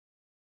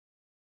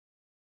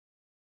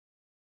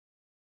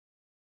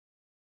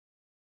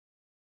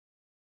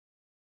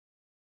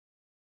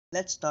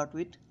Let's start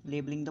with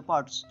labeling the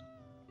parts.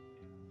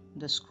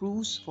 The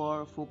screws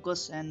for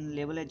focus and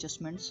level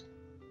adjustments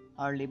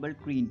are labeled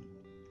green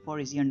for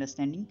easy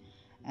understanding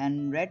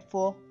and red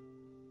for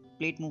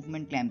plate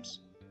movement clamps.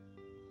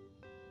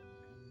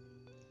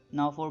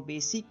 Now for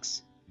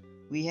basics,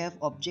 we have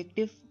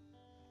objective,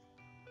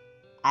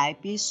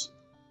 eyepiece,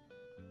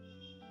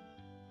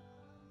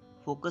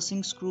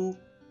 focusing screw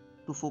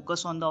to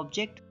focus on the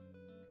object,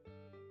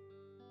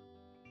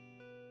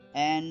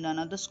 and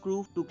another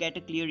screw to get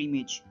a clear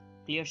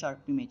sharp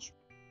image.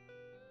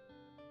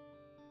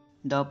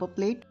 The upper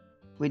plate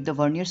with the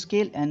vernier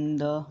scale and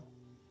the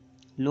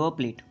lower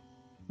plate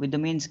with the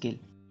main scale.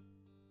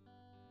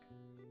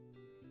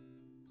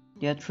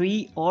 There are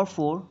 3 or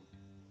 4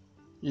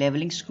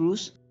 leveling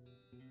screws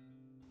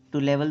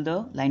to level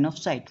the line of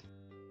sight.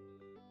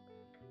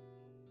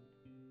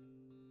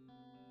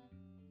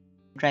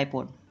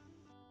 Tripod,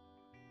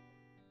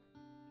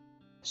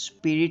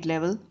 spirit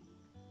level,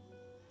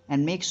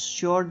 and make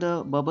sure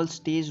the bubble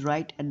stays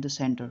right at the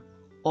center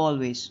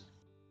always.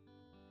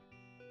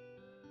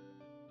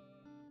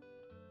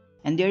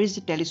 And there is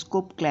the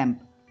telescope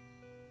clamp,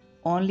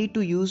 only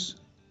to use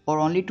or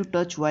only to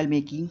touch while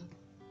making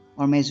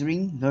or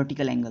measuring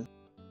vertical angle.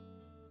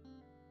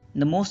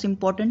 The most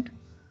important,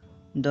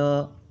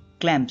 the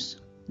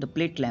clamps, the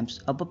plate clamps,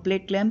 upper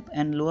plate clamp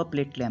and lower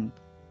plate clamp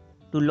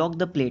to lock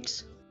the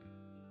plates.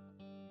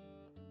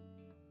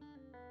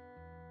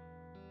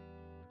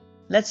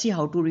 Let's see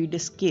how to read the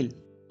scale.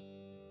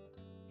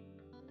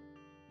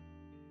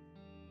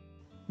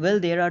 Well,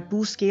 there are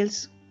 2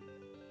 scales.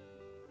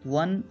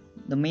 One,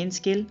 the main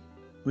scale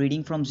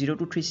reading from 0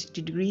 to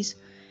 360 degrees,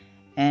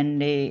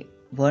 and a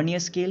vernier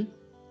scale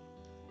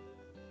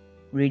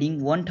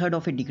reading 1/3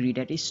 of a degree,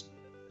 that is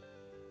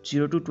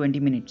 0 to 20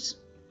 minutes.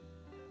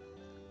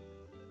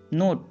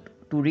 Note,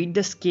 to read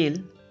the scale,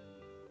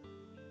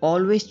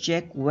 always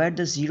check where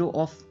the zero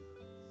of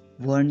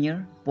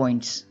vernier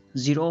points.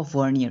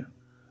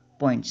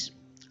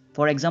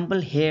 For example,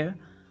 here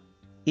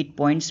it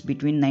points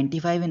between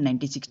 95 and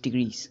 96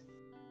 degrees.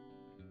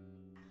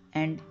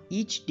 And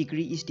each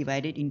degree is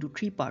divided into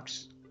 3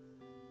 parts.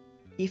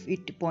 If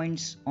it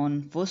points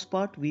on first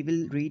part, we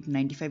will read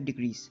 95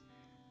 degrees.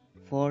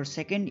 For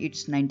second,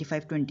 it's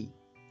 95-20.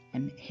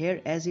 And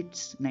here, as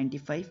it's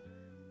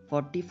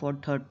 95-40 for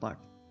third part.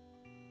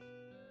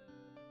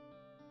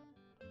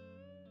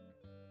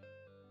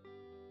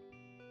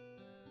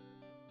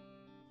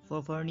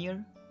 For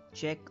vernier,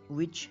 check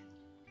which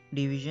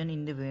division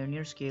in the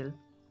vernier scale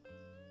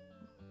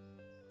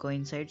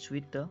coincides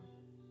with the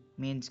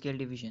main scale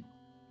division.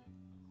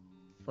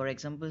 For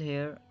example,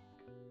 here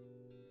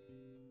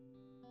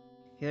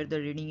the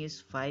reading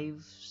is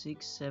 5,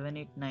 6, 7,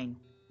 8, 9.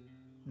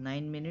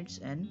 9 minutes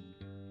and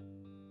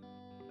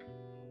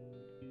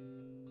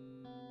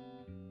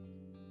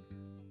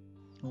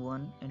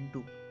 1 and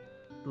 2.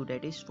 2,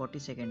 that is 40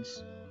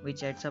 seconds,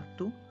 which adds up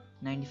to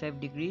 95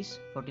 degrees,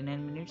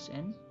 49 minutes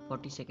and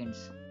 40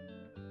 seconds.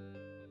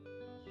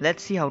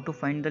 Let's see how to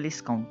find the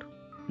least count.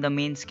 The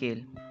main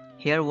scale.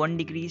 Here 1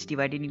 degree is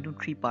divided into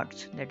 3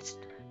 parts.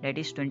 That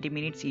is 20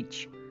 minutes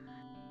each.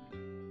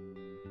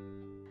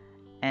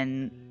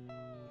 And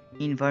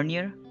in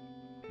vernier,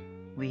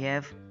 we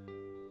have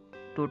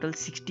total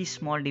 60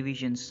 small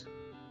divisions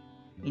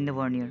in the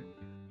vernier.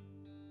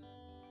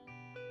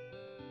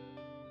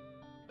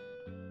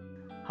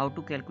 How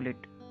to calculate?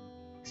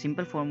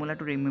 Simple formula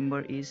to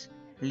remember is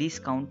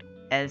least count,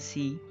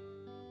 LC,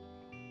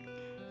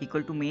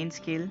 equal to main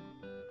scale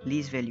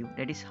least value.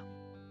 That is,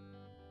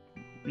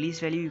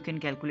 least value you can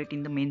calculate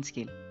in the main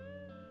scale.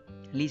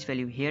 Least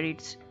value here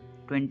it's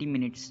 20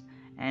 minutes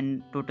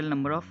and total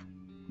number of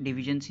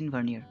divisions in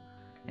vernier,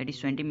 that is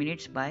 20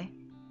 minutes by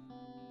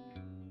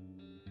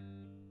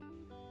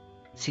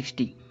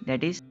 60,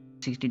 that is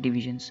 60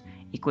 divisions,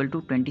 equal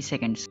to 20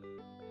 seconds.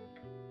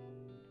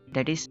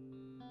 That is,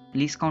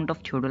 least count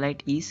of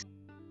theodolite is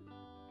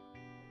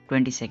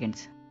 20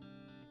 seconds.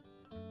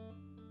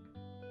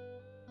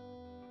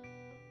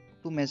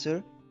 To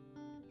measure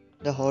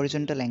the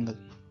horizontal angle.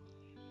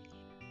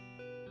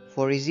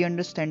 For easy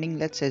understanding,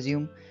 let's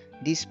assume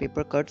these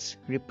paper cuts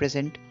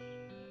represent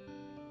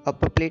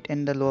upper plate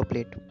and the lower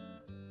plate.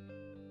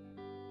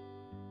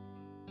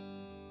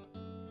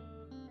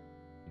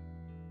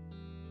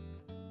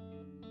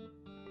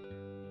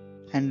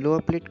 And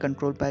lower plate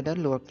controlled by the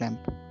lower clamp.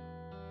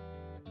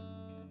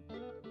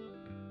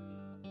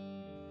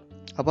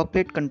 Upper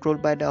plate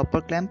controlled by the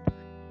upper clamp.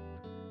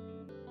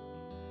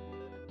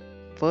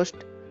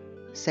 First,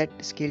 set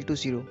scale to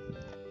 0.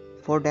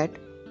 For that,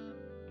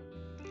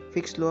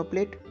 fix lower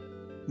plate,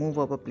 move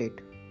upper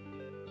plate.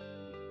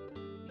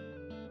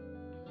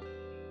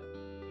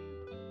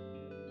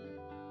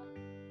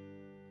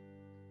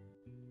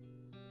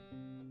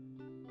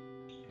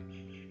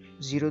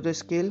 Zero the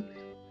scale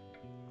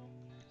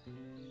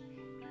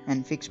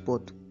and fix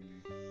both.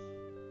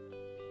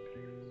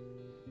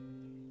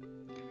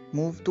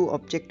 Move to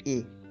object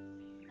A.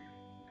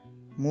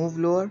 Move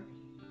lower,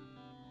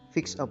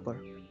 fix upper.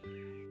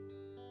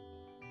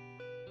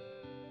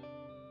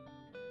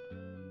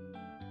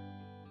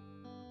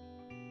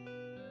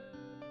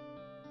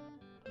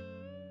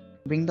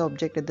 bring the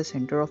object at the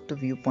center of the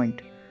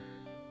viewpoint.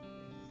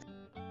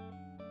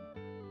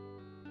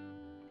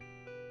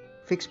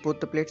 Fix both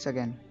the plates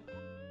again.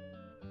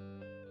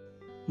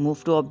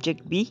 Move to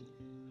object B.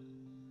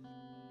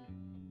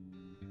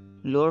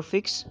 Lower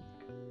fix,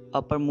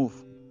 upper move.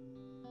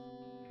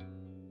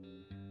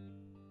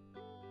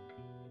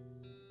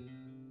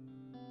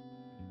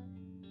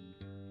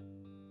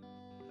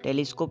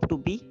 Telescope to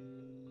B.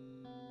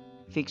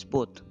 Fix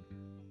both.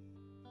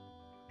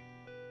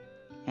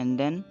 And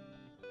then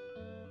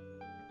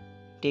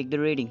take the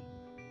reading.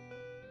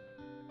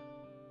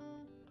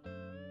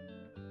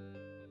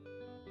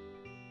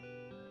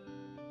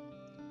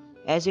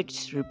 As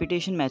it's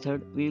repetition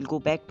method, we will go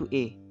back to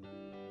A.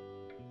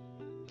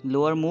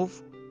 Lower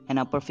move and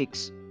upper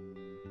fix.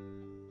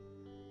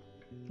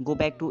 Go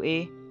back to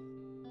A.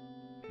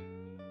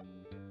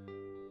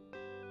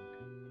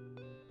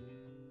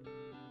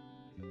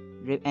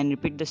 And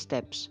repeat the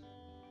steps.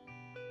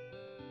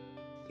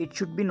 It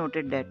should be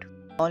noted that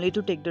only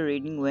to take the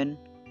reading when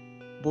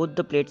both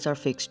the plates are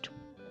fixed.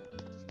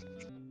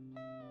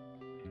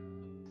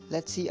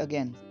 Let's see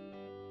again.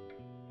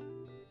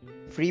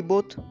 Free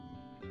both.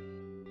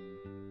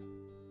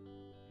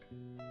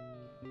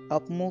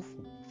 Up move,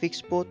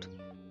 fix both.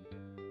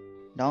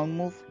 Down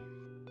move,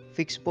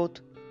 fix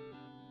both.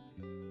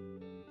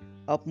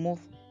 Up move,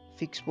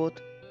 fix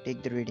both,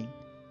 take the reading.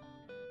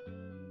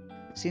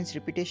 Since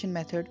repetition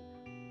method,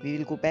 we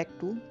will go back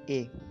to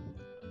A.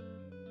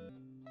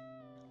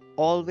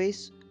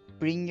 Always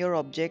bring your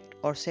object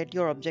or set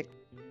your object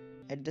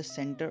at the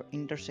center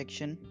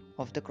intersection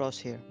of the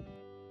crosshair.